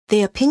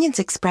The opinions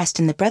expressed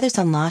in the Brothers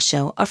on Law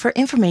show are for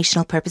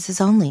informational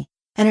purposes only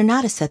and are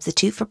not a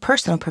substitute for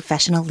personal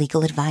professional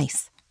legal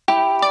advice.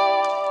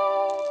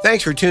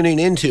 Thanks for tuning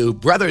into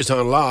Brothers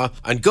on Law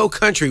on Go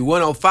Country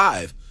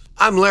 105.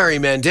 I'm Larry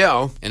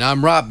Mandel. And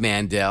I'm Rob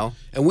Mandel.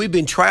 And we've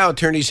been trial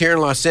attorneys here in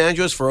Los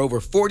Angeles for over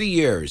 40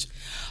 years.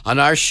 On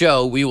our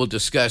show, we will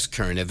discuss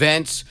current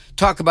events,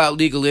 talk about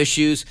legal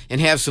issues, and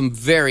have some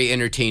very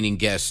entertaining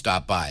guests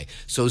stop by.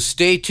 So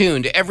stay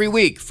tuned every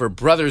week for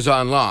Brothers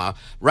on Law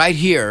right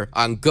here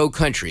on Go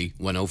Country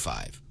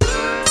 105.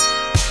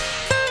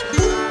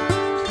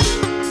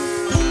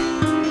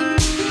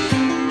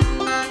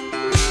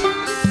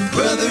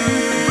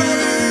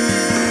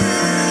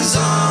 Brothers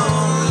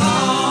on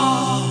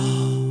Law.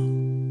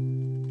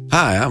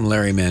 Hi, I'm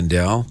Larry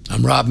Mandel.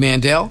 I'm Rob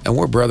Mandel. And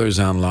we're Brothers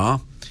on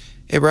Law.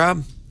 Hey,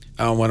 Rob,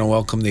 I want to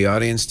welcome the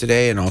audience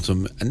today and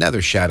also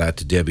another shout out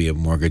to Debbie of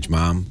Mortgage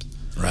Mom.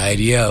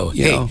 Radio.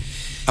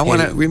 I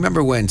want to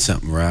remember when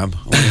something, Rob. I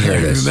want to hear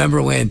this. Remember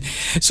when?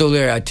 So,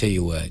 Larry, I tell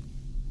you what.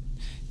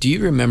 Do you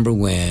remember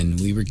when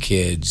we were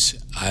kids?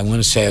 I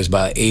want to say I was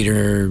about 8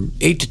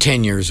 to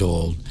 10 years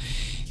old.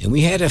 And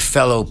we had a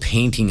fellow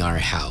painting our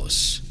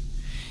house.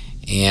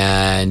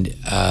 And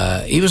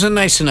he was a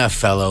nice enough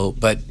fellow,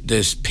 but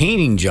this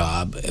painting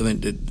job, I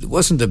mean, it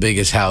wasn't the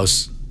biggest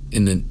house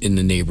in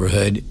the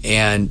neighborhood,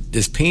 and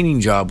this painting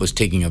job was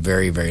taking a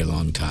very, very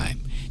long time.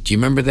 Do you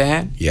remember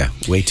that? Yeah,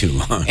 way too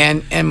long.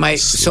 And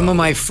some of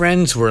my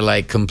friends were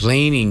like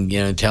complaining,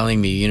 telling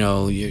me,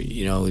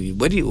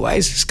 why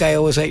is this guy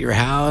always at your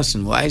house,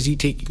 and why is he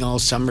taking all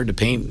summer to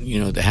paint,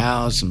 the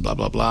house, and blah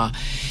blah blah.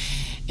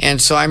 And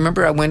so I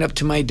remember I went up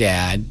to my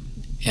dad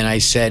and I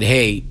said,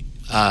 hey,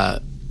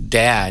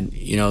 Dad,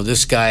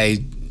 this guy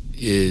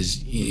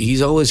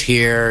he's always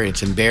here.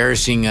 It's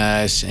embarrassing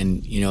us.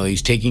 And,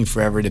 he's taking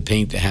forever to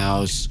paint the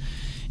house.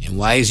 And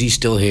why is he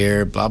still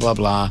here? Blah, blah,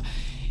 blah.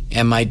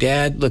 And my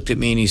dad looked at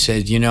me and he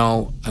said,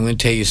 I'm going to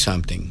tell you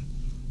something.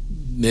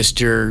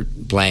 Mr.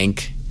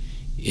 Blank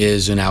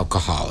is an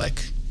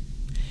alcoholic.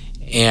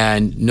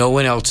 And no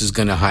one else is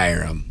going to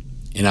hire him.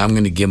 And I'm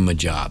going to give him a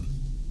job.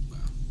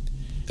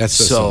 That's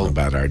something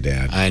about our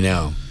dad. I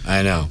know.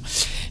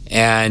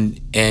 And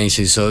he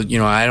says,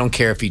 I don't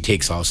care if he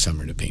takes all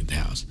summer to paint the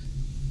house.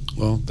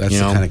 Well, that's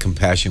the kind of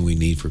compassion we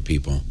need for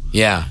people.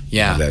 Yeah.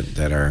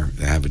 That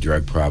have a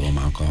drug problem,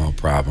 alcohol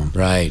problem.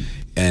 Right.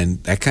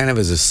 And that kind of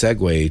is a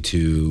segue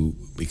to,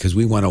 because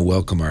we want to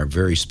welcome our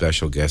very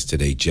special guest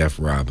today, Jeff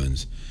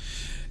Robbins.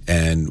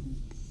 And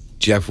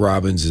Jeff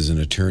Robbins is an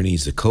attorney.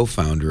 He's the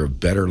co-founder of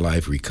Better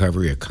Life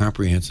Recovery, a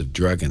comprehensive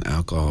drug and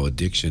alcohol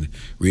addiction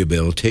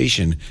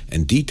rehabilitation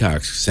and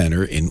detox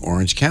center in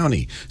Orange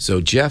County.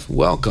 So, Jeff,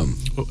 welcome.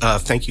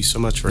 Thank you so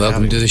much for having me.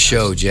 Welcome to the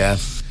show,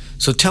 Jeff.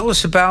 So tell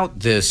us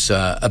about this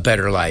A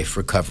Better Life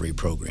Recovery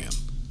program.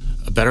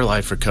 A Better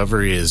Life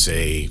Recovery is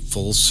a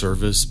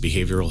full-service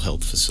behavioral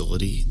health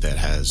facility that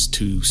has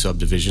 2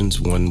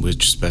 subdivisions, one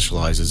which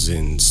specializes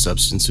in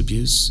substance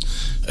abuse,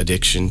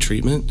 addiction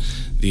treatment.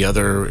 The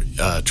other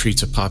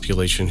treats a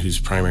population whose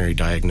primary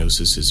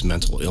diagnosis is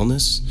mental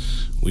illness.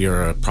 We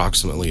are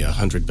approximately a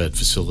 100-bed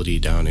facility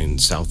down in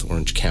South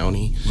Orange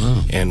County,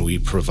 wow. And we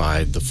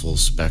provide the full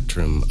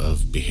spectrum of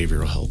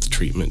behavioral health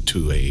treatment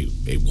to a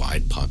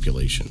wide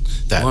population.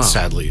 That, wow.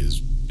 Sadly, is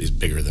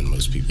bigger than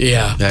most people.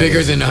 Yeah,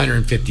 bigger than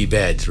 150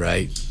 beds,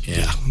 right?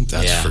 Yeah,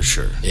 that's for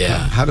sure.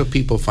 Yeah. How do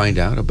people find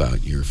out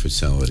about your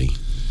facility?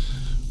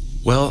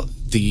 Well,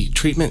 the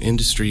treatment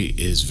industry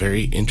is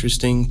very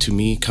interesting to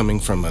me.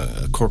 Coming from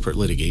a corporate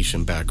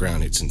litigation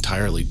background, it's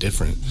entirely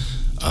different.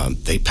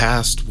 They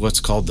passed what's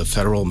called the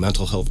Federal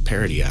Mental Health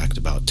Parity Act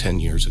about 10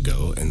 years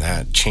ago, and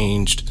that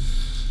changed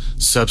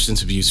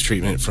substance abuse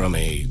treatment from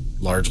a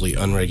largely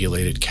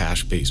unregulated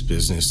cash-based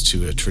business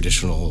to a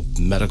traditional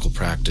medical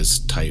practice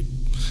type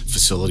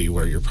facility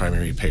where your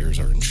primary payers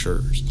are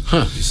insurers.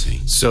 Huh.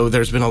 So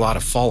there's been a lot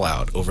of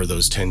fallout over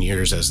those 10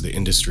 years as the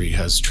industry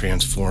has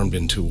transformed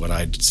into what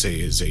I'd say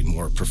is a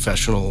more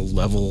professional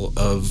level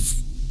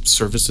of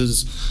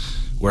services,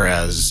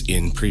 whereas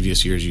in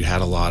previous years you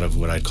had a lot of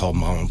what I'd call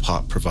mom and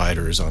pop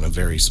providers on a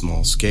very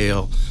small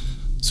scale.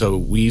 So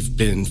we've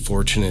been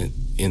fortunate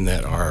in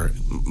that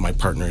my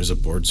partner is a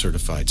board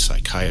certified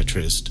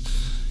psychiatrist,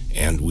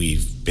 and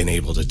we've been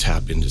able to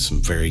tap into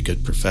some very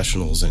good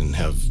professionals and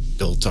have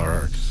built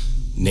our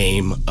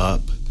name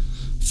up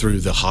through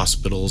the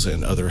hospitals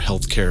and other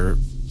healthcare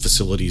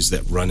facilities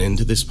that run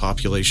into this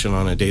population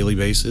on a daily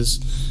basis,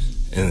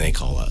 and they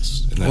call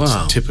us. And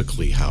that's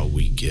typically how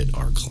we get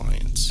our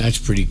clients. That's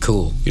pretty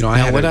cool. Go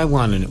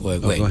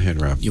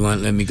ahead, Rob. You want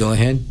to let me go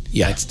ahead?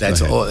 Yeah,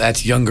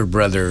 that's younger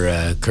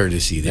brother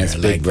courtesy there. That's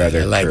big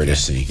brother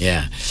courtesy. That.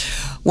 Yeah.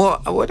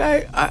 Well,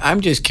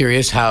 I'm just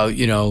curious how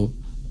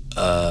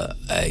a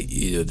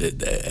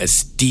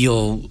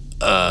steel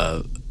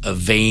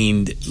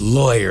veined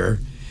lawyer,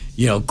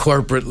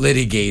 corporate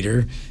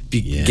litigator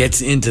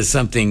gets into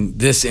something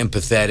this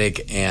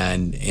empathetic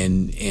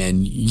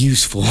and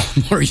useful,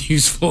 more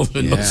useful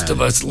than most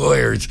of us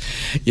lawyers,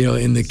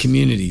 in the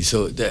community.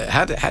 So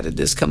how did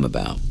this come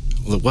about?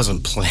 Well, it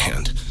wasn't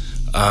planned.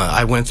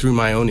 I went through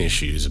my own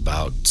issues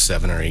about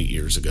 7 or 8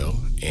 years ago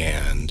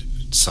and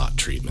sought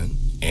treatment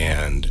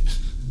and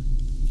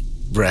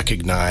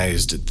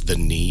recognized the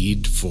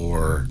need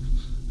for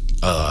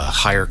a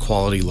higher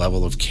quality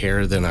level of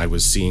care than I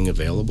was seeing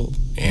available.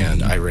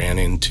 And I ran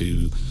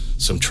into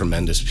some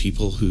tremendous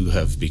people who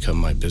have become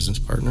my business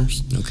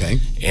partners. Okay.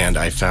 And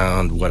I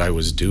found what I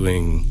was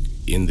doing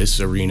in this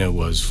arena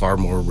was far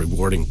more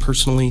rewarding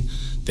personally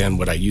than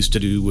what I used to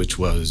do, which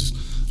was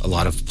a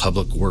lot of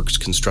public works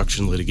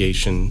construction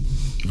litigation.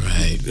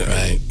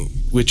 Right.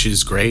 Which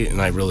is great,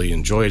 and I really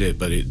enjoyed it,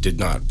 but it did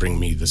not bring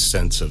me the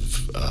sense of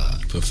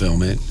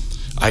fulfillment.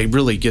 I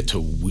really get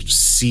to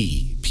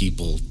see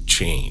people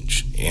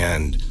change,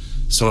 and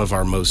some of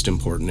our most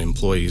important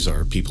employees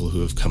are people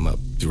who have come up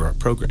through our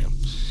program,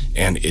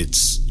 and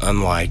it's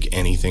unlike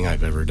anything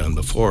I've ever done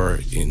before.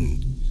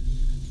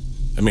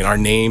 Our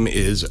name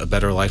is A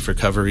Better Life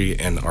Recovery,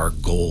 and our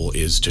goal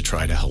is to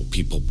try to help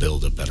people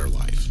build a better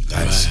life.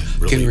 That's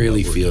really can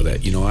really what we're feel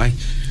doing. that.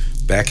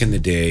 Back in the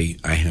day,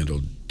 I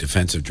handled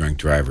defensive drunk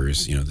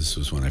drivers. This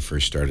was when I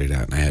first started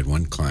out, and I had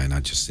one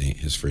client.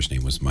 His first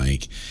name was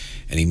Mike,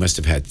 and he must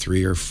have had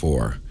 3 or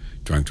 4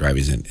 drunk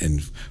drivers,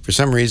 and for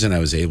some reason I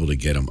was able to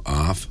get him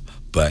off.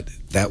 But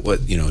that was,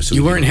 so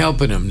you weren't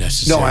helping him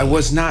necessarily. No, I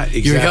was not.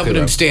 Exactly. You were helping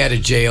him stay out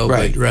of jail,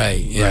 right? But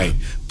right.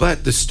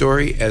 But the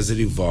story, as it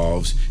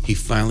evolves, he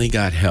finally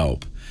got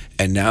help,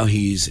 and now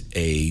he's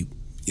a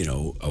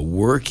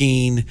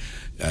working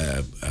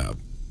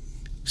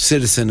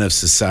citizen of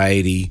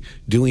society,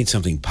 doing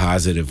something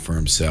positive for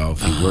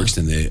himself. He works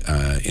in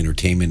the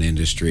entertainment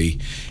industry,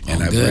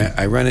 and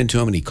I run into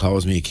him, and he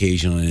calls me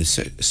occasionally, and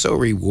it's so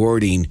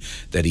rewarding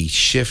that he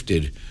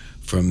shifted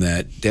from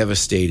that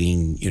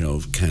devastating,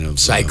 kind of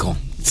cycle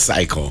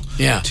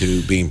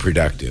to being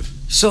productive.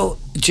 So,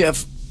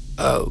 Jeff,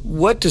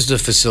 what does the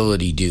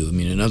facility do?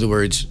 In other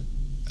words,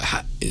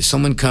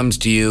 someone comes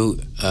to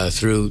you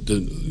through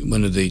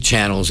one of the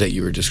channels that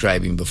you were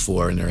describing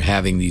before, and they're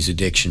having these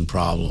addiction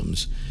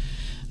problems.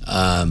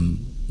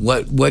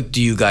 What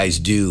do you guys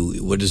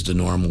do? What is the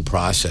normal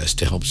process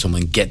to help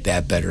someone get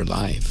that better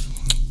life?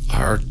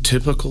 Our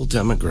typical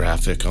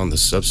demographic on the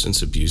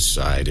substance abuse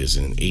side is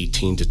an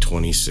 18 to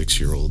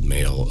 26-year-old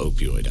male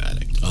opioid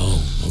addict.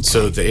 Oh, okay.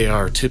 So they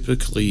are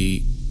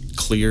typically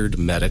cleared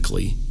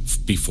medically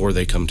before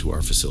they come to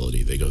our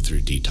facility. They go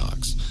through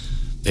detox.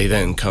 They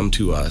then come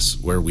to us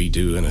where we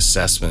do an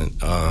assessment,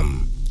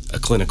 a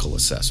clinical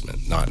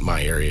assessment, not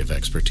my area of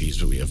expertise,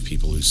 but we have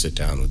people who sit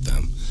down with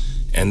them.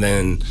 And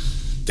then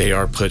they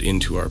are put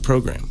into our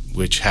program,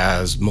 which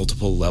has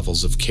multiple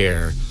levels of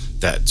care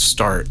that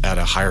start at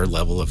a higher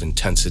level of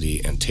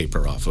intensity and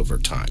taper off over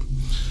time.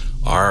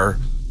 Our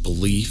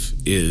belief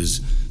is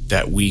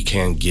that we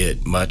can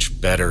get much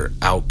better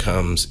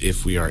outcomes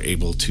if we are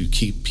able to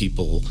keep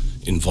people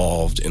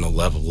involved in a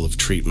level of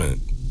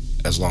treatment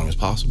as long as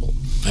possible.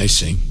 I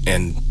see.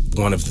 And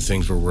one of the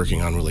things we're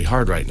working on really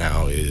hard right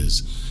now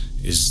is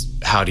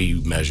how do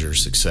you measure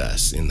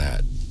success in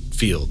that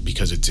field,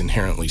 because it's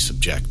inherently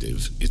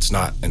subjective. It's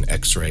not an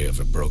x-ray of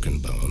a broken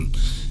bone.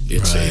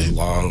 It's a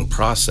long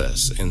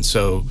process. And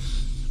so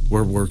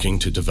we're working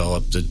to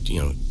develop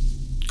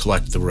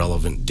collect the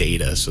relevant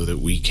data so that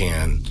we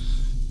can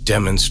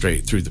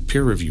demonstrate through the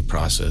peer review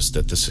process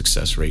that the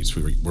success rates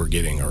we're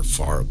getting are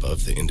far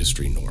above the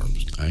industry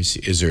norms. I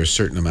see. Is there a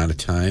certain amount of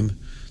time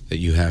that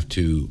you have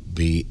to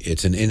be?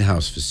 It's an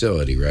in-house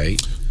facility,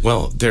 right?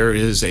 Well, there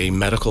is a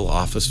medical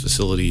office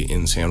facility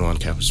in San Juan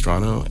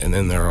Capistrano, and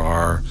then there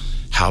are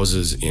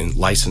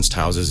licensed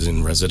houses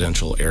in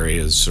residential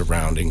areas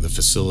surrounding the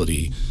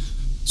facility.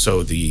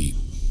 So the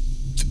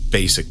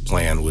basic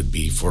plan would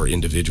be for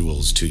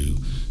individuals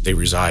they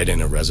reside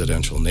in a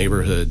residential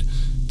neighborhood.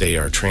 They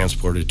are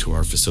transported to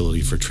our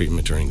facility for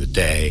treatment during the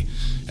day.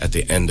 At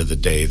the end of the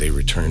day, they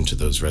return to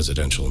those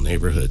residential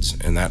neighborhoods.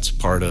 And that's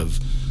part of,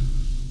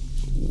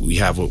 we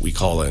have what we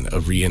call a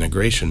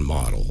reintegration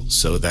model,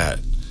 so that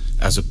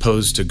as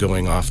opposed to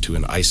going off to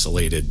an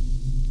isolated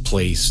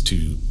place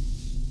to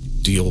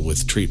deal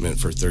with treatment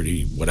for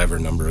 30 whatever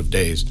number of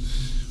days,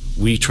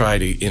 we try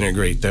to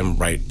integrate them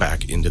right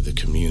back into the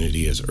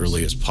community as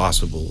early as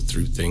possible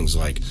through things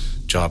like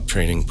job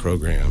training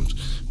programs.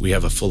 We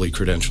have a fully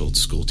credentialed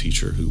school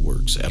teacher who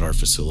works at our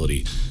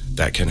facility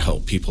that can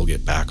help people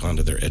get back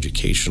onto their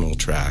educational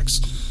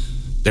tracks.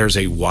 There's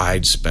a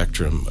wide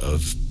spectrum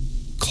of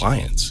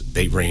clients.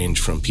 They range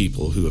from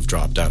people who have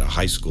dropped out of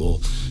high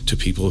school to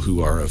people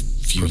who are a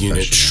few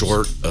units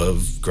short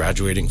of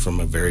graduating from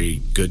a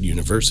very good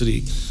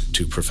university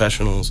to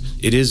professionals.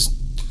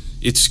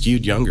 It's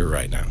skewed younger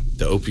right now.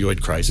 The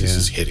opioid crisis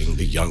is hitting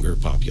the younger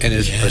population.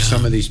 And are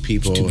some of these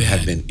people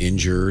have been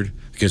injured?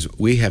 Because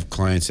we have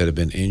clients that have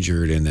been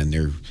injured and then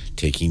they're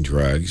taking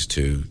drugs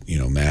to,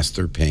 mask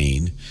their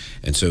pain.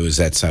 And so is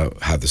that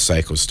how the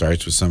cycle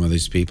starts with some of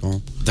these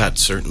people?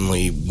 That's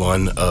certainly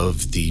one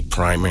of the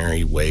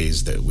primary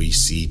ways that we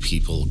see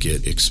people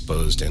get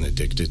exposed and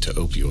addicted to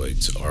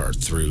opioids are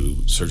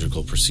through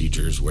surgical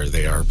procedures where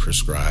they are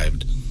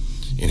prescribed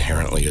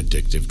inherently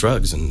addictive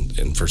drugs.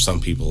 And for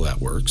some people that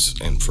works,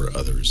 and for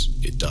others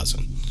it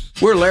doesn't.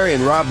 We're Larry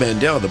and Rob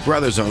Mandel, the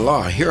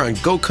brothers-in-law, here on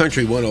Go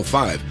Country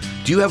 105.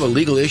 Do you have a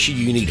legal issue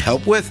you need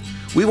help with?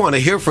 We want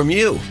to hear from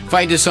you.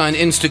 Find us on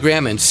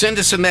Instagram and send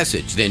us a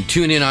message. Then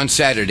tune in on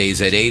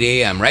Saturdays at 8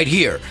 a.m. right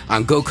here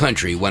on Go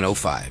Country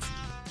 105.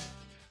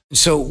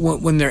 So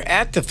when they're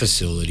at the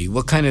facility,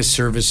 what kind of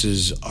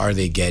services are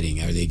they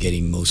getting? Are they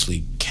getting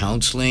mostly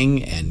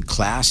counseling and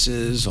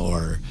classes,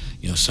 or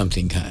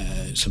something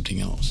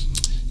else?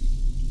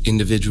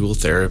 Individual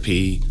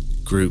therapy,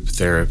 group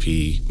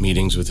therapy,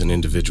 meetings with an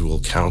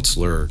individual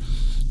counselor,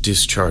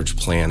 discharge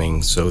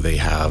planning. So they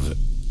have,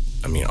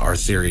 our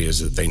theory is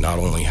that they not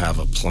only have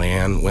a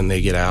plan when they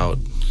get out,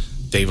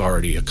 they've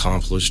already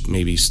accomplished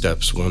maybe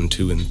steps 1,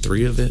 2, and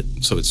 3 of it.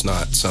 So it's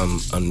not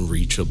some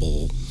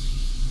unreachable,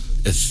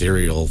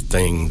 ethereal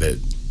thing that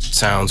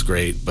sounds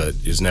great but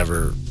is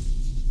never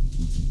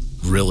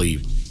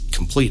really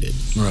completed.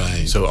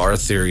 Right. So our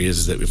theory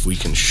is that if we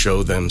can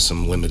show them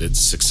some limited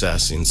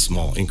success in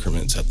small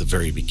increments at the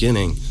very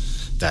beginning,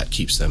 that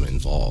keeps them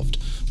involved.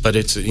 But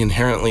it's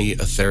inherently a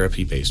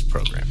therapy-based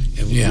program.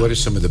 And what are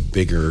some of the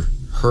bigger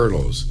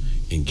hurdles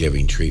in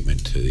giving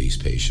treatment to these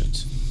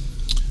patients?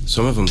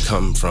 Some of them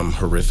come from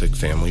horrific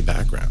family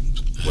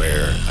backgrounds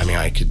where,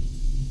 I could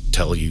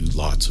tell you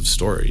lots of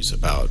stories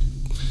about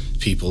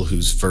people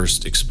whose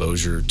first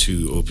exposure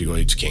to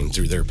opioids came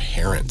through their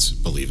parents,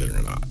 believe it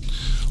or not.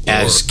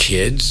 As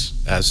kids?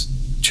 As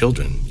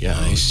children, yeah.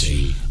 I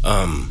see.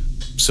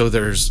 So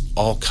there's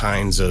all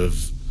kinds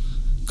of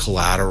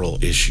collateral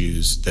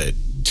issues that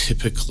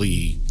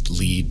typically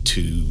lead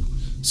to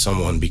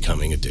someone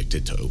becoming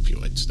addicted to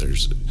opioids.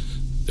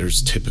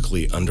 There's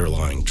typically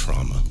underlying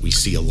trauma. We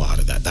see a lot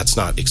of that. That's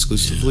not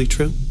exclusively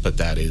true, but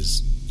that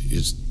is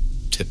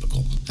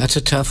typical. That's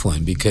a tough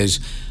one, because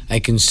I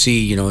can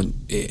see,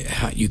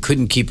 you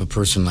couldn't keep a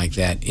person like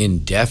that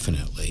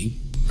indefinitely,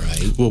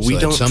 right? Well, we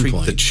don't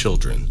treat the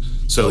children.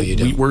 So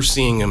we're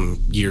seeing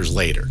them years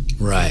later.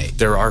 Right.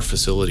 There are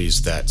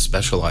facilities that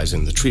specialize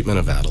in the treatment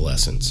of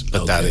adolescents,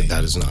 but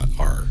that is not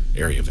our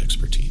area of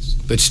expertise.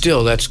 But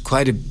still, that's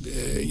quite a,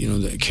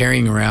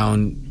 carrying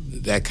around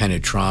that kind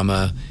of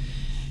trauma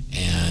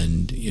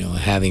and,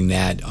 having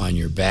that on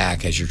your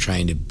back as you're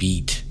trying to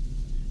beat,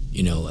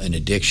 an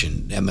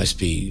addiction, that must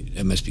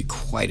be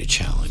quite a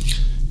challenge.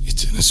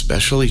 It's an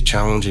especially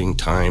challenging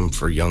time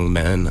for young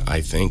men,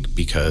 I think,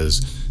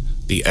 because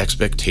the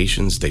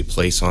expectations they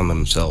place on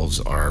themselves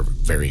are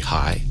very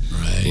high.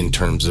 Right. In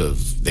terms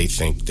of they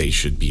think they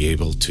should be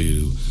able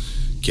to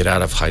get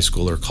out of high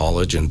school or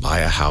college and buy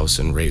a house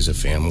and raise a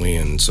family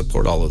and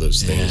support all of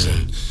those things. Yeah.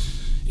 And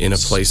in a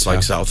place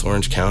like South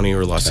Orange County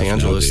or Los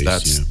Angeles,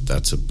 nowadays,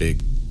 that's a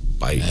big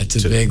bite.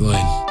 That's a big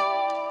one.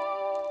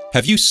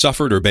 Have you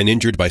suffered or been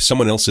injured by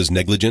someone else's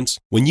negligence?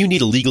 When you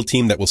need a legal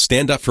team that will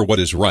stand up for what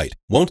is right,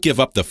 won't give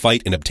up the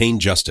fight and obtain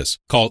justice,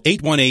 call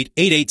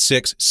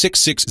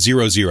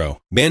 818-886-6600.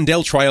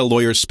 Mandel Trial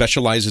Lawyers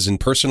specializes in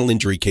personal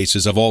injury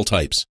cases of all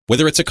types.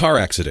 Whether it's a car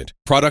accident,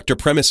 product or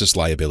premises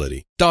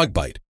liability, dog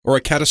bite, or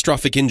a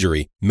catastrophic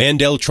injury,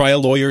 Mandel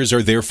Trial Lawyers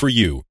are there for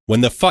you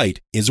when the fight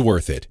is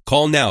worth it.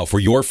 Call now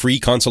for your free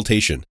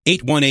consultation.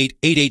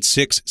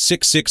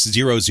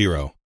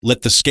 818-886-6600.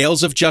 Let the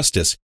scales of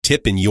justice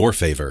tip in your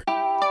favor.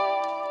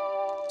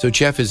 So,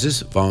 Jeff, is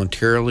this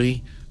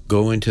voluntarily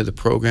go into the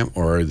program,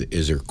 or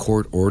is there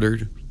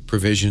court-ordered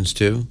provisions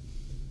too?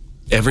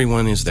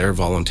 Everyone is there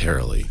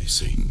voluntarily. I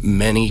see.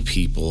 Many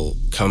people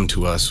come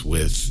to us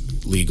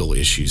with legal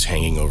issues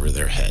hanging over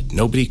their head.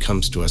 Nobody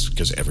comes to us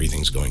because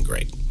everything's going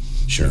great.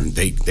 Sure.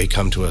 They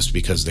come to us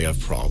because they have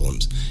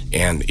problems,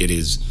 and it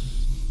is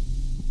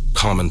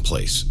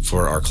commonplace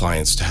for our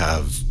clients to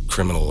have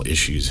criminal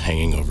issues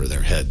hanging over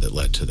their head that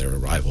led to their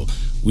arrival.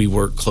 We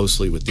work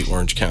closely with the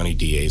Orange County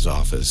DA's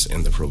office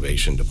and the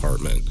probation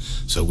department,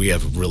 so we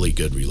have really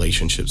good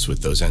relationships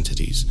with those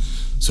entities.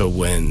 So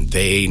when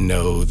they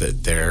know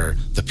that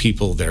the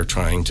people they're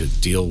trying to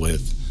deal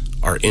with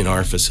are in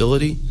our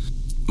facility,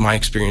 my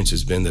experience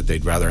has been that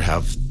they'd rather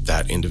have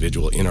that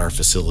individual in our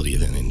facility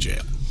than in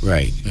jail.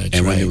 Right. That's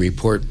and when they right.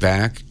 report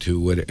back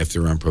to if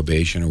they're on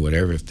probation or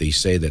whatever, if they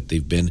say that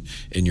they've been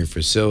in your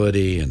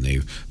facility and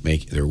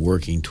they're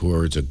working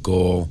towards a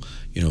goal,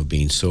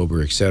 being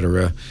sober,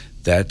 etc.,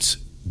 that's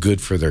good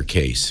for their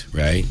case,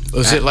 right?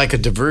 Was it like a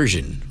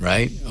diversion,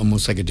 right?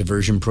 Almost like a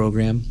diversion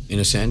program, in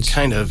a sense?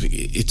 Kind of.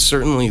 It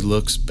certainly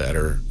looks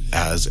better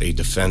as a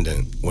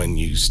defendant when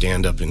you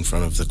stand up in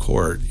front of the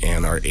court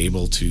and are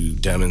able to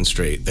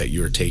demonstrate that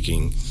you're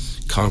taking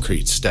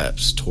concrete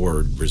steps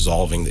toward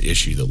resolving the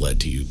issue that led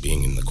to you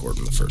being in the court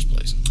in the first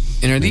place.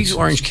 And are these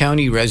Orange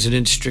County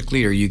residents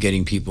strictly, or are you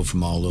getting people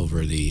from all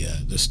over the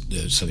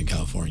Southern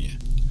California?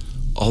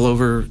 All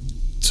over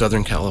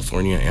Southern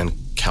California and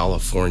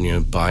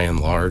California by and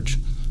large.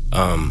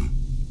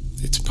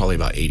 It's probably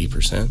about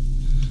 80%.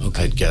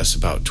 Okay. I'd guess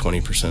about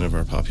 20% of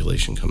our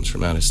population comes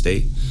from out of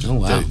state. Oh,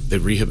 wow. The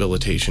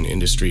rehabilitation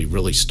industry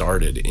really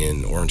started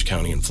in Orange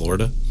County in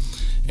Florida,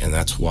 and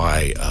that's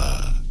why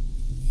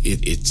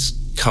it's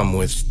come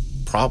with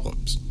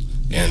problems.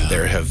 And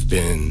there have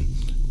been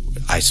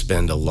I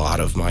spend a lot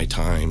of my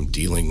time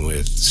dealing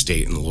with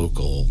state and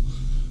local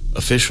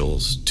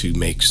officials to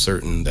make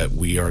certain that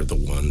we are the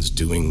ones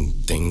doing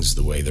things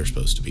the way they're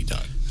supposed to be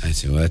done. I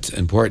see. Well, that's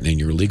important. And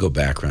your legal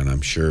background,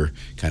 I'm sure,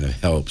 kind of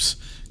helps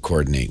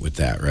coordinate with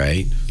that,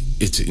 right?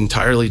 It's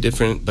entirely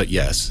different, but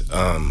yes.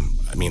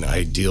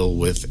 I deal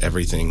with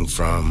everything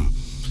from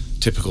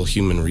typical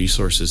human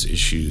resources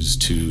issues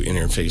to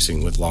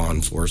interfacing with law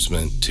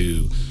enforcement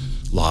to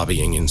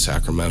lobbying in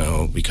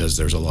Sacramento, because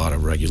there's a lot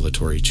of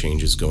regulatory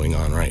changes going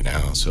on right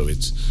now. So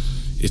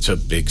it's a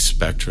big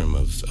spectrum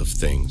of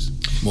things.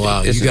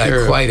 Wow, you got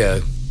that's quite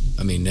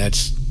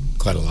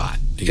a lot.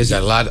 You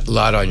got a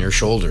lot on your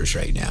shoulders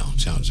right now,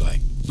 sounds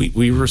like.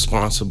 We're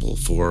responsible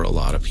for a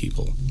lot of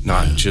people,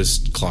 not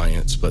just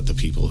clients, but the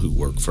people who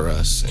work for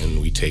us,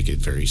 and we take it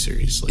very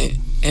seriously.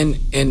 And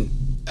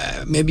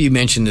maybe you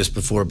mentioned this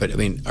before, but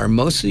are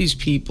most of these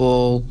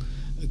people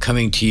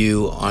coming to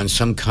you on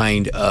some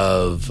kind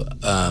of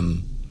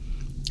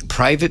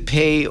private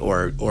pay,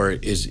 or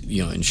is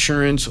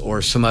insurance,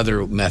 or some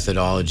other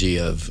methodology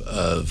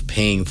of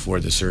paying for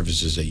the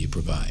services that you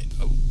provide?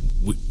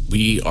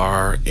 We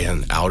are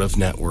an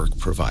out-of-network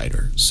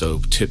provider,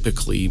 so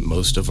typically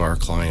most of our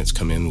clients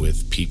come in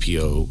with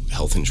PPO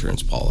health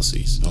insurance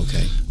policies.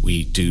 Okay.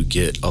 We do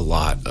get a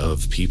lot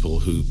of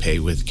people who pay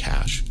with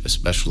cash,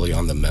 especially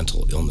on the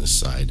mental illness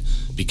side,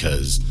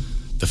 because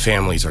the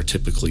families are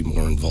typically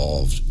more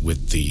involved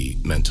with the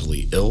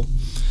mentally ill,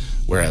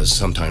 whereas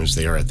sometimes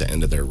they are at the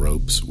end of their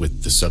ropes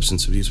with the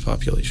substance abuse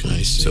population.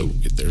 I see. So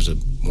there's a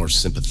more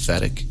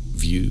sympathetic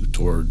view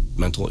toward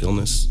mental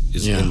illness,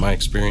 in my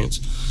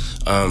experience.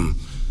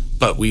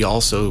 But we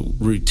also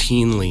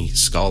routinely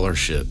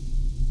scholarship.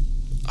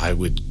 I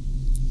would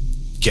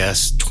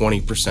guess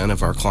 20%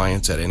 of our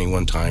clients at any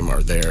one time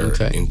are there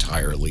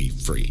entirely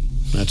free.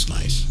 That's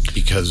nice.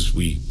 Because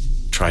we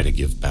try to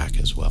give back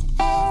as well.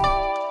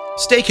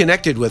 Stay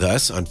connected with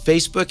us on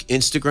Facebook,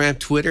 Instagram,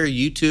 Twitter,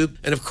 YouTube,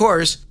 and of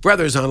course,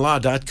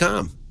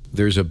 brothersonlaw.com.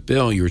 There's a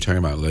bill, you were talking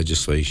about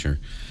legislature,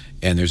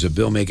 and there's a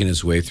bill making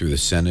its way through the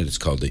Senate. It's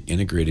called the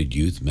Integrated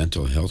Youth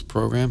Mental Health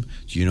Program.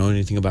 Do you know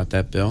anything about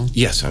that bill?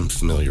 Yes, I'm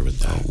familiar with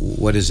that.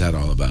 What is that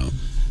all about?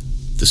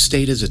 The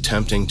state is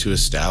attempting to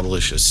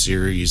establish a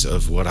series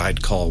of what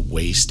I'd call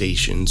way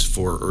stations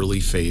for early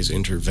phase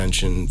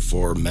intervention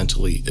for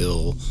mentally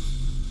ill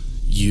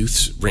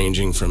youths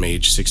ranging from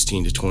age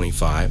 16 to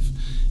 25.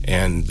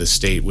 And the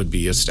state would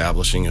be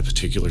establishing a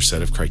particular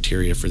set of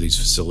criteria for these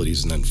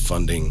facilities and then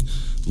funding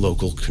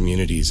local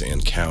communities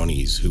and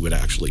counties who would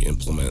actually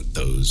implement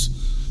those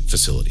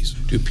facilities.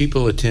 Do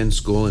people attend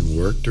school and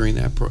work during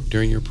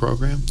your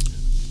program?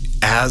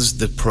 As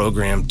the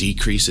program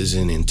decreases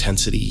in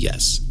intensity,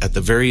 yes. At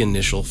the very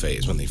initial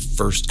phase, when they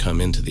first come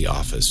into the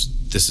office,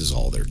 this is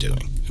all they're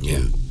doing.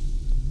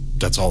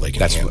 That's all they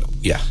can handle.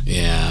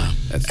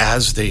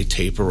 As they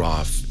taper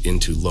off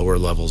into lower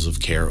levels of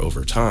care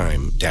over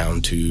time,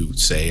 down to,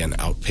 say, an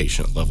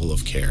outpatient level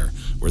of care,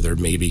 where they're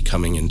maybe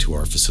coming into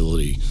our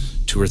facility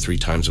 2 or 3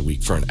 times a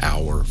week for an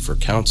hour for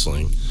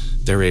counseling,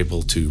 they're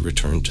able to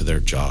return to their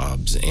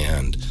jobs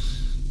and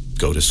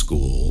go to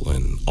school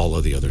and all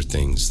of the other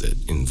things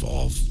that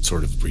involve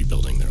sort of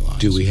rebuilding their lives.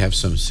 Do we have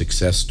some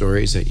success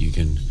stories that you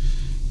can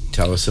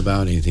tell us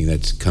about? Anything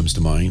that comes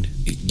to mind?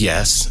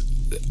 Yes.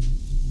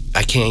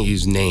 I can't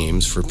use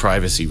names for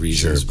privacy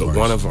reasons, but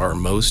one of our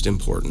most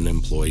important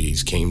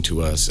employees came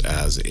to us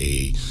as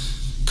a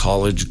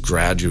college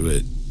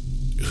graduate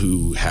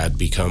who had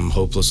become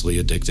hopelessly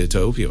addicted to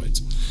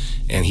opioids.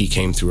 And he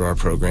came through our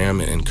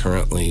program and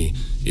currently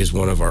is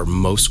one of our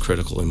most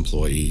critical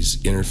employees,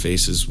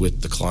 interfaces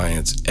with the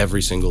clients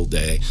every single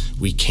day.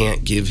 We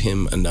can't give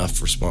him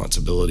enough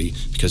responsibility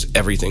because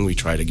everything we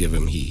try to give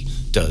him, he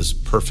does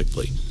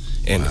perfectly.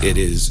 And it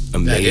is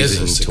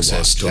amazing to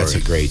watch. That's a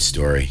great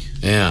story.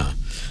 Yeah.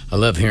 I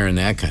love hearing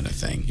that kind of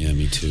thing. Yeah,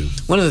 me too.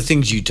 One of the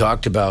things you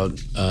talked about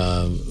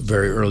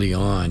very early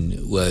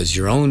on was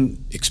your own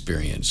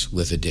experience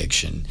with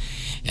addiction.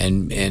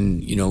 And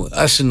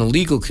us in the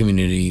legal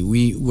community,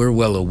 we're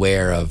well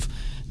aware of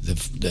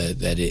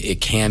that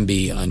it can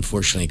be,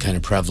 unfortunately, kind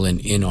of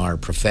prevalent in our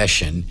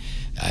profession.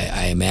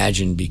 I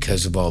imagine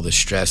because of all the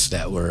stress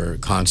that we're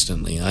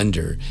constantly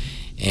under.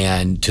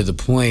 And to the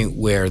point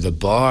where the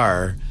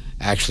bar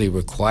actually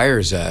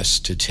requires us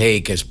to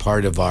take, as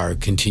part of our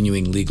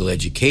continuing legal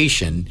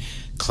education,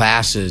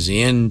 classes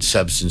in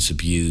substance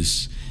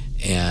abuse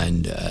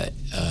and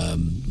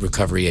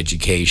recovery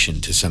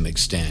education to some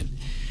extent.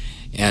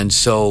 And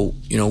so,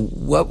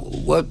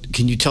 what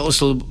can you tell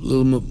us a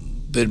little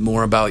bit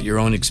more about your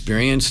own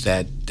experience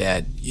that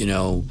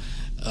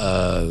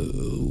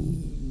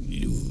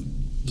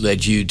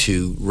led you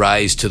to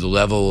rise to the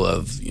level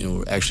of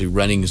actually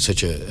running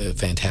such a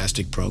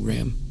fantastic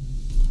program?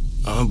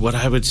 What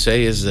I would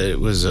say is that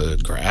it was a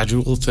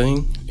gradual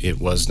thing.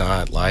 It was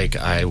not like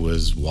I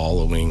was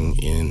wallowing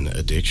in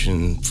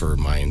addiction for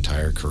my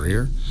entire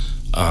career.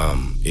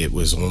 It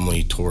was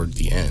only toward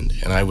the end.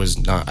 And I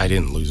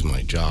didn't lose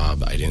my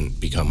job. I didn't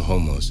become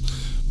homeless.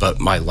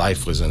 But my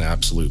life was an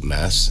absolute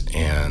mess.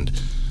 And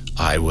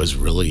I was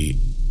really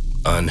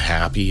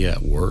unhappy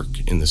at work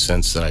in the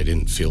sense that I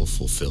didn't feel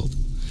fulfilled.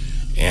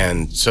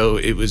 And so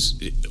it was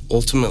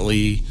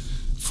ultimately,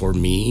 for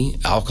me,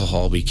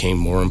 alcohol became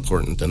more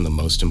important than the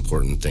most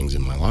important things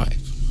in my life,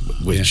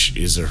 which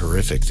is a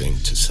horrific thing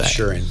to say.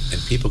 Sure, and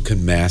people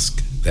can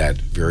mask that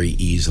very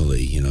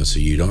easily, so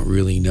you don't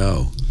really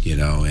know,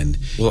 and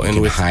you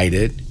can hide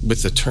it.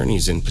 With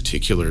attorneys in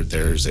particular,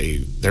 there's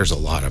a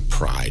lot of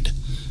pride.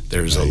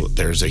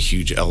 There's a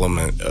huge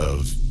element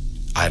of,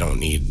 I don't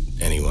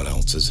need anyone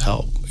else's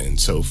help. And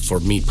so for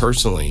me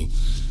personally,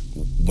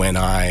 when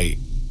I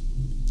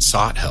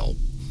sought help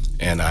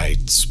and I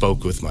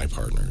spoke with my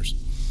partners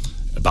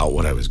about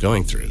what I was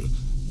going through,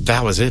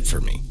 that was it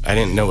for me. I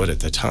didn't know it at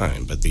the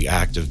time, but the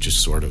act of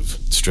just sort of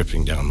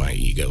stripping down my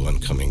ego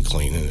and coming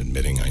clean and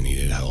admitting I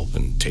needed help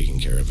and taking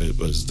care of it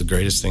was the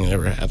greatest thing that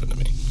ever happened to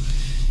me.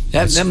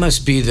 That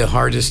must be the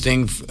hardest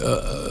thing,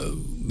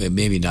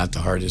 maybe not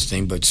the hardest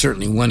thing, but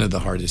certainly one of the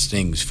hardest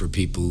things for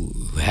people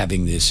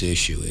having this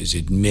issue is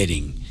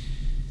admitting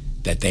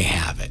that they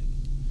have it.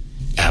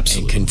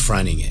 Absolutely. And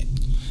confronting it.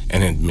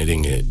 And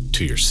admitting it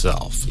to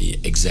yourself.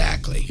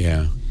 Exactly.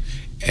 Yeah.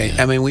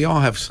 I mean, we all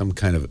have some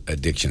kind of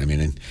addiction. I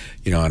mean,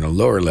 on a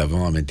lower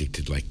level, I'm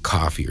addicted to like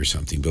coffee or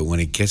something. But when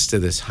it gets to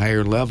this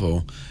higher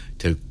level,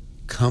 to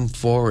come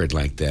forward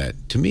like that,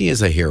 to me,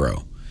 is a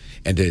hero.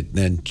 And to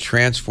then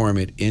transform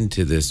it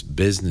into this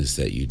business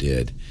that you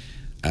did,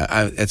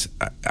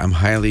 I'm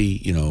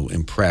highly,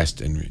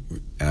 impressed, and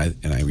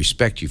I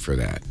respect you for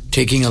that.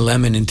 Taking a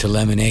lemon into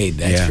lemonade,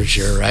 that's for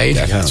sure, right?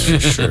 That's for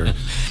sure.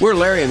 We're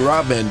Larry and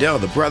Rob Mandel,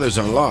 the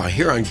brothers-in-law,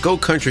 here on Go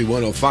Country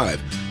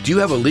 105. Do you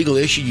have a legal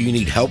issue you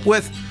need help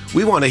with?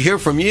 We want to hear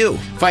from you.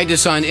 Find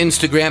us on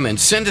Instagram and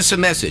send us a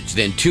message.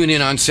 Then tune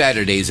in on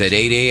Saturdays at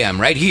 8 a.m.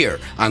 right here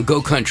on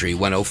Go Country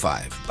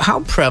 105.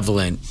 How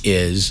prevalent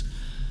is,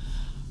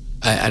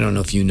 I don't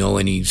know if you know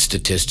any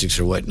statistics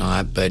or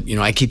whatnot, but,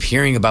 I keep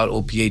hearing about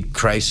opioid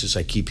crisis.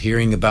 I keep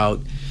hearing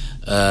about,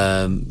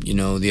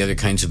 the other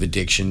kinds of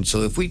addiction.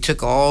 So if we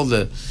took all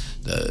the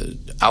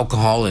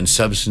alcohol and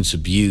substance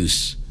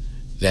abuse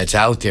that's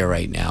out there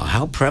right now,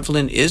 how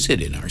prevalent is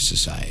it in our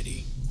society?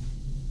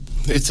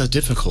 It's a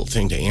difficult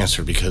thing to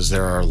answer because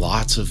there are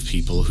lots of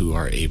people who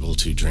are able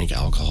to drink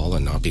alcohol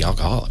and not be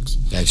alcoholics.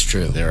 That's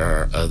true. There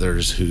are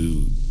others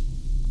who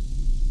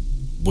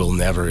will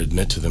never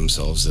admit to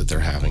themselves that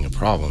they're having a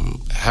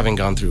problem. Having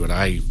gone through what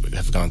I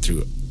have gone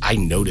through, I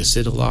notice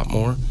it a lot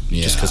more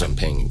just because I'm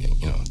paying,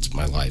 it's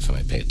my life and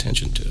I pay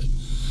attention to it.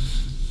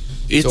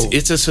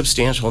 It's a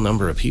substantial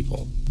number of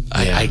people.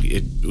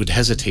 I would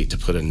hesitate to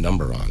put a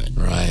number on it.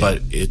 Right.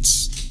 But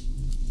it's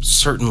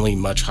certainly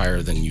much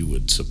higher than you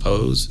would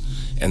suppose.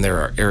 And there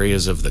are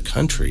areas of the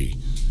country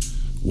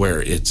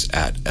where it's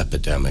at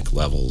epidemic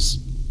levels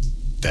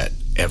that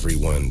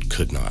everyone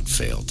could not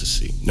fail to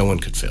see. No one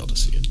could fail to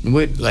see it.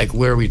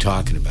 Where are we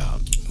talking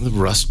about? The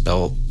Rust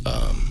Belt,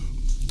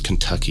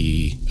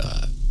 Kentucky,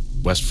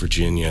 West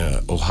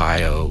Virginia,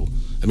 Ohio.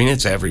 I mean,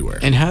 it's everywhere.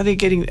 And how are they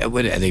getting, are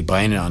they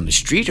buying it on the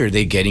street or are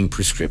they getting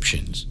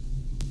prescriptions?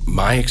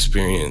 My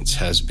experience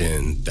has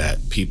been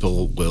that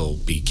people will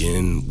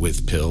begin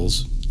with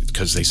pills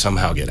because they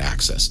somehow get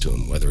access to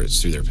them, whether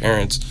it's through their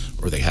parents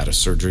or they had a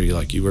surgery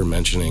like you were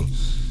mentioning.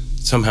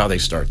 Somehow they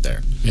start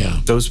there.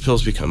 Yeah. Those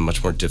pills become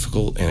much more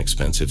difficult and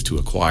expensive to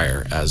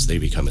acquire as they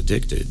become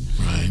addicted.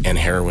 Right. And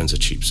heroin's a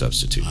cheap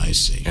substitute. I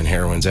see. And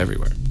heroin's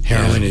everywhere.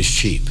 Heroin is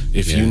cheap.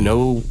 If you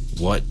know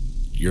what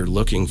you're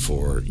looking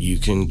for, you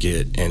can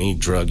get any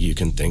drug you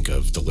can think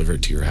of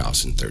delivered to your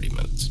house in 30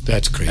 minutes.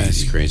 That's crazy.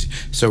 That's crazy.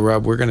 So,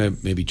 Rob, we're going to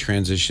maybe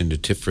transition to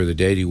tip for the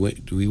day. Do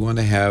we want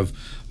to have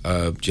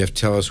Jeff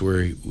tell us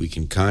where we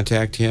can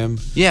contact him?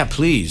 Yeah,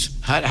 please.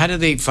 How do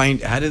they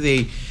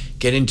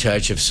get in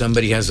touch if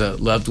somebody has a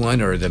loved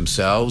one or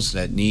themselves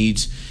that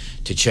needs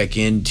to check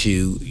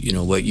into,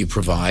 what you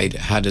provide?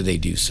 How do they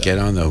do so? Get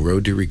on the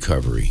road to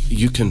recovery.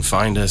 You can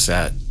find us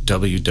at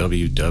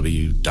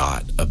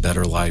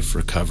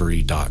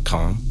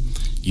www.abetterliferecovery.com.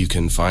 You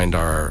can find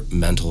our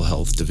mental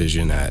health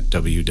division at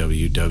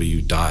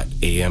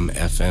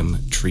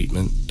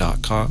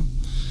www.amfmtreatment.com.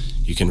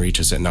 You can reach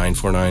us at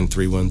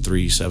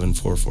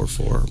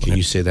 949-313-7444. Can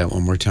you say that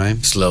one more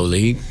time?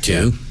 Slowly,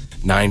 too.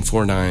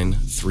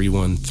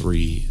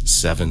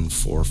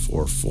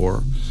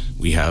 949-313-7444.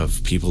 We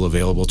have people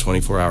available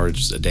 24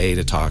 hours a day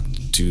to talk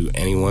to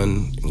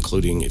anyone,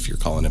 including if you're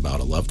calling about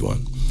a loved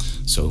one.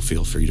 So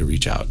feel free to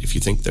reach out. If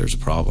you think there's a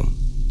problem,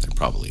 there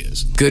probably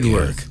is. Good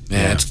work.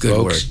 Man, that's good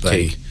Folks, work,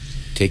 buddy.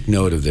 Take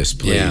note of this,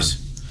 please.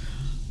 Yeah.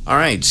 All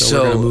right, So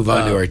we're going to move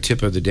on to our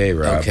tip of the day,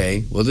 Rob.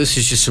 Okay. Well, this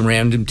is just a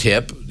random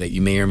tip that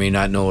you may or may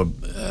not know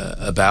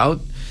about.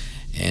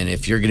 And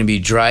if you're going to be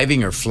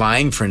driving or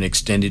flying for an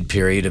extended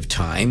period of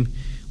time,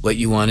 what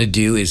you want to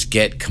do is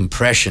get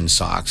compression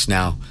socks.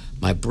 Now,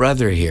 my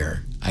brother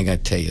here, I got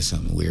to tell you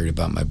something weird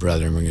about my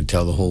brother, and we're going to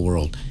tell the whole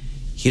world.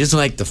 He doesn't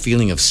like the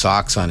feeling of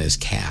socks on his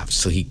calves,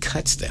 so he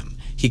cuts them.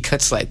 He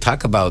cuts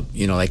talk about,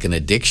 like an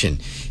addiction.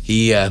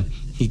 He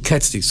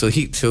cuts these.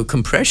 So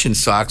compression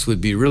socks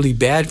would be really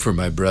bad for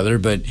my brother,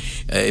 but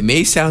it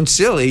may sound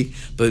silly,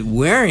 but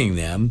wearing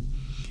them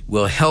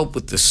will help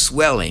with the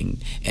swelling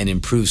and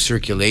improve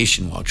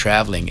circulation while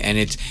traveling. And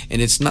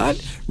it's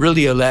not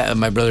really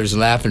my brother's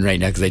laughing right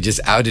now because I just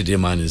outed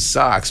him on his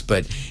socks,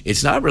 but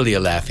it's not really a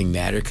laughing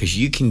matter because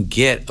you can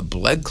get a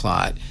blood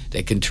clot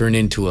that can turn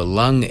into a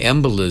lung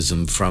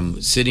embolism from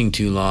sitting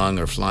too long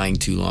or flying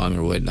too long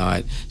or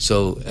whatnot.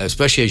 So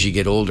especially as you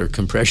get older,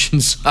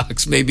 compression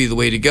socks may be the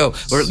way to go,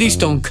 or at least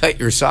don't cut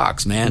your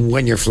socks, man.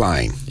 When you're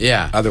flying.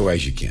 Yeah.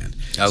 Otherwise you can.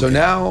 Okay. So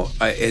now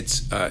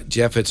it's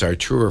Jeff, it's our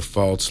true or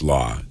false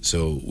law.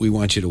 So we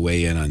want you to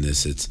weigh in on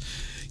this. It's,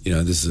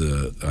 this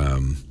is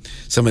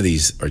some of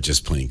these are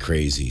just plain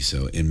crazy.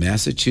 So in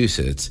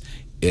Massachusetts,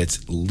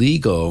 it's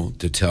legal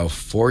to tell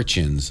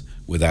fortunes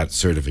without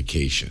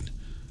certification.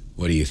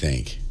 What do you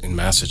think? In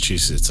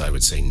Massachusetts, I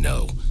would say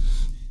no.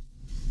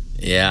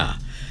 Yeah.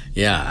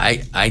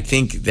 I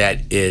think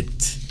that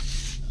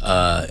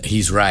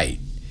he's right,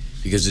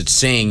 because it's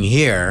saying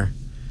here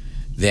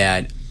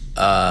that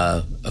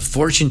a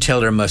fortune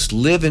teller must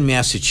live in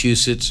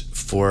Massachusetts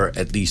for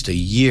at least a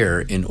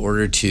year in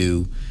order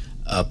to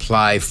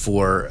apply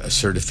for a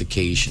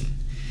certification.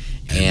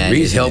 And the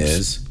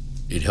reason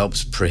it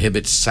helps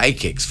prohibit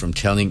psychics from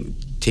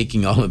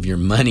taking all of your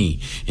money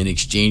in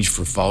exchange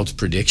for false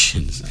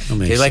predictions.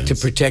 They like to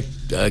protect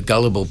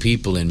gullible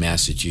people in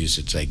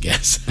Massachusetts, I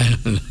guess. I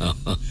don't know.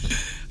 All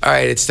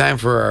right, it's time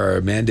for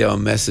our Mandel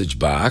message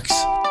box.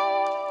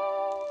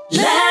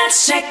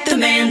 Let's check the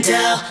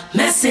Mandel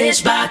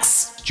message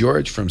box.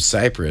 George from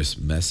Cyprus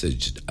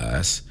messaged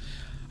us.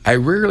 I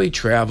rarely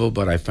travel,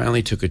 but I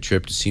finally took a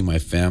trip to see my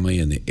family,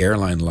 and the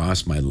airline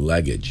lost my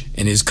luggage.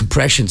 And his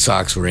compression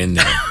socks were in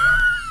there.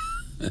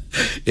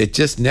 It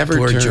just never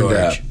Poor turned George.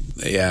 up.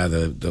 Yeah,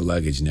 the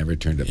luggage never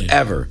turned up,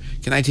 ever.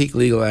 Can I take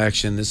legal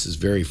action? This is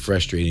very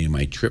frustrating, and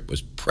my trip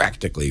was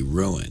practically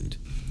ruined.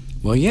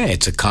 Well, yeah,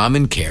 it's a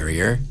common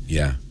carrier.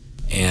 Yeah.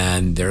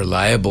 And they're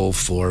liable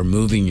for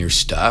moving your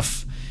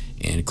stuff.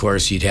 And, of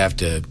course, you'd have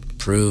to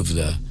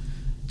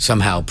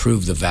somehow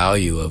prove the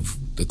value of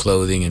the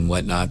clothing and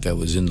whatnot that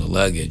was in the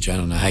luggage. I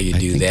don't know how you do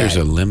that. I think there's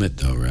a limit,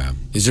 though, Rob.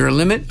 Is there a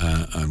limit?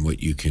 On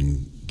what you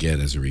can get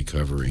as a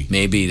recovery.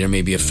 Maybe. There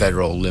may be a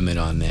federal limit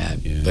on that.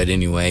 Yeah. But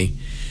anyway,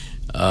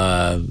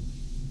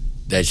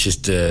 that's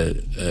just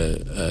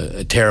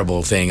a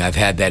terrible thing. I've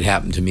had that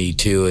happen to me,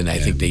 too, and I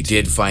think they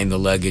did find the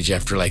luggage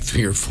after like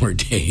 3 or 4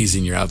 days,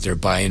 and you're out there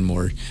buying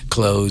more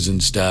clothes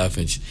and stuff.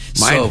 It's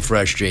so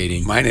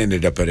frustrating. Mine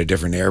ended up at a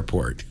different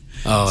airport.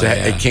 Oh, so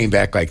it came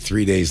back like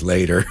 3 days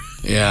later.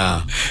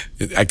 Yeah.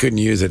 I couldn't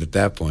use it at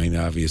that point,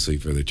 obviously,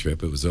 for the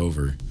trip. It was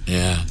over.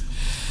 Yeah.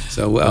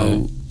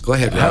 So, go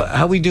ahead, Rob.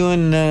 How we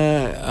doing?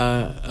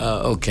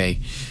 Okay.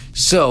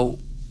 So,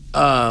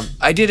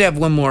 I did have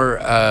one more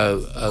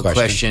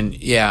question.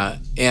 Yeah.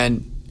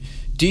 And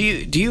do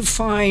you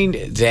find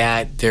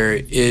that there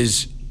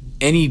is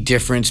any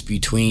difference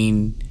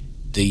between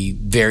the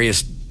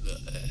various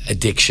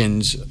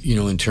addictions,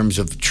 in terms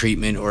of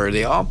treatment, or are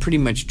they all pretty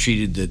much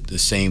treated the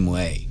same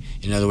way?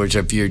 In other words,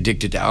 if you're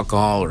addicted to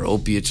alcohol or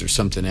opiates or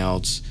something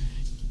else?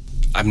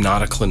 I'm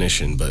not a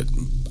clinician, but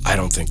I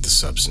don't think the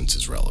substance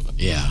is relevant.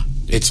 Yeah.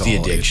 It's the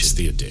addiction. It's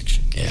the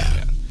addiction.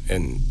 Yeah.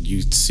 And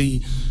you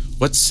see,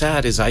 what's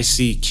sad is I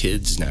see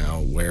kids now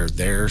where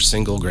their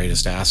single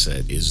greatest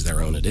asset is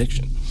their own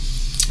addiction.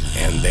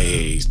 And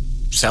they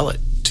sell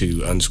it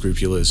to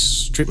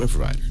unscrupulous treatment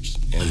providers.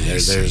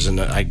 And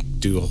I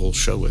do a whole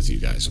show with you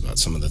guys about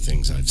some of the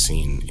things I've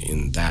seen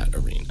in that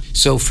arena.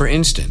 So, for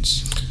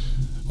instance,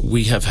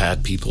 we have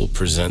had people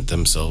present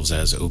themselves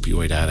as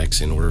opioid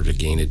addicts in order to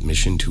gain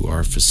admission to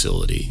our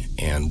facility.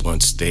 And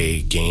once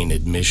they gain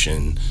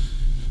admission,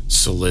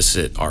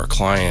 solicit our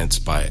clients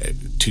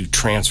to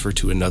transfer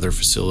to another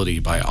facility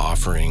by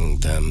offering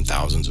them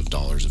thousands of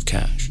dollars of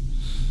cash.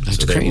 That's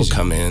so crazy. They will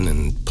come in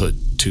and put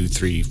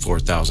 $2,000,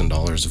 $3,000,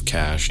 $4,000 of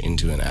cash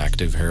into an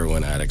active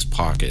heroin addict's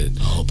pocket.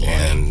 Oh, boy.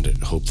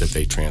 And hope that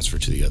they transfer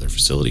to the other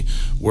facility.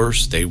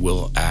 Worse, they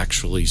will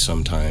actually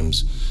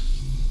sometimes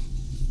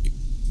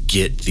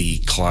get the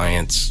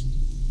clients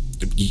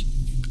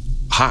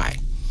high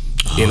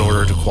in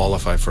order to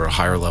qualify for a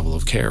higher level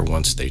of care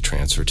once they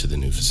transfer to the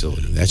new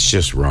facility. That's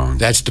just wrong.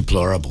 That's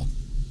deplorable.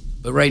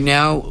 But right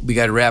now, we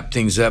got to wrap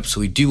things up,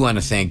 so we do want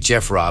to thank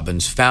Jeff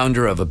Robbins,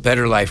 founder of A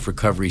Better Life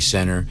Recovery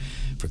Center,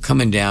 for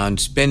coming down,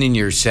 spending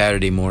your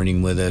Saturday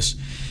morning with us.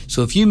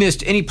 So if you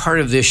missed any part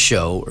of this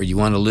show, or you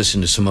want to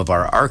listen to some of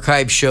our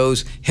archive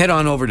shows, head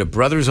on over to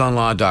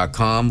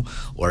brothersonlaw.com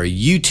or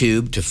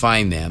YouTube to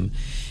find them.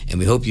 And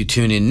we hope you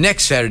tune in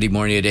next Saturday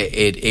morning at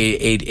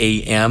 8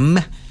 a.m.,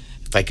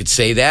 if I could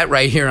say that,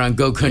 right here on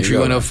Go Country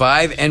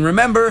 105. And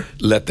remember,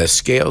 let the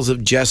scales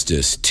of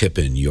justice tip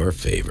in your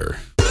favor.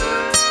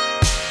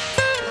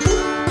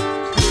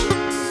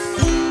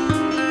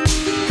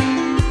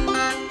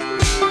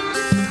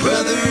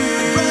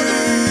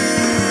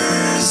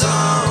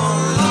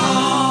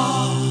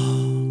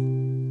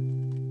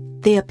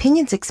 The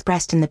opinions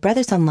expressed in the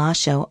Brothers on Law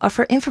show are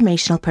for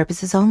informational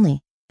purposes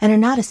only and are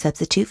not a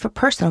substitute for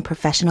personal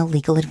professional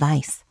legal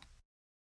advice.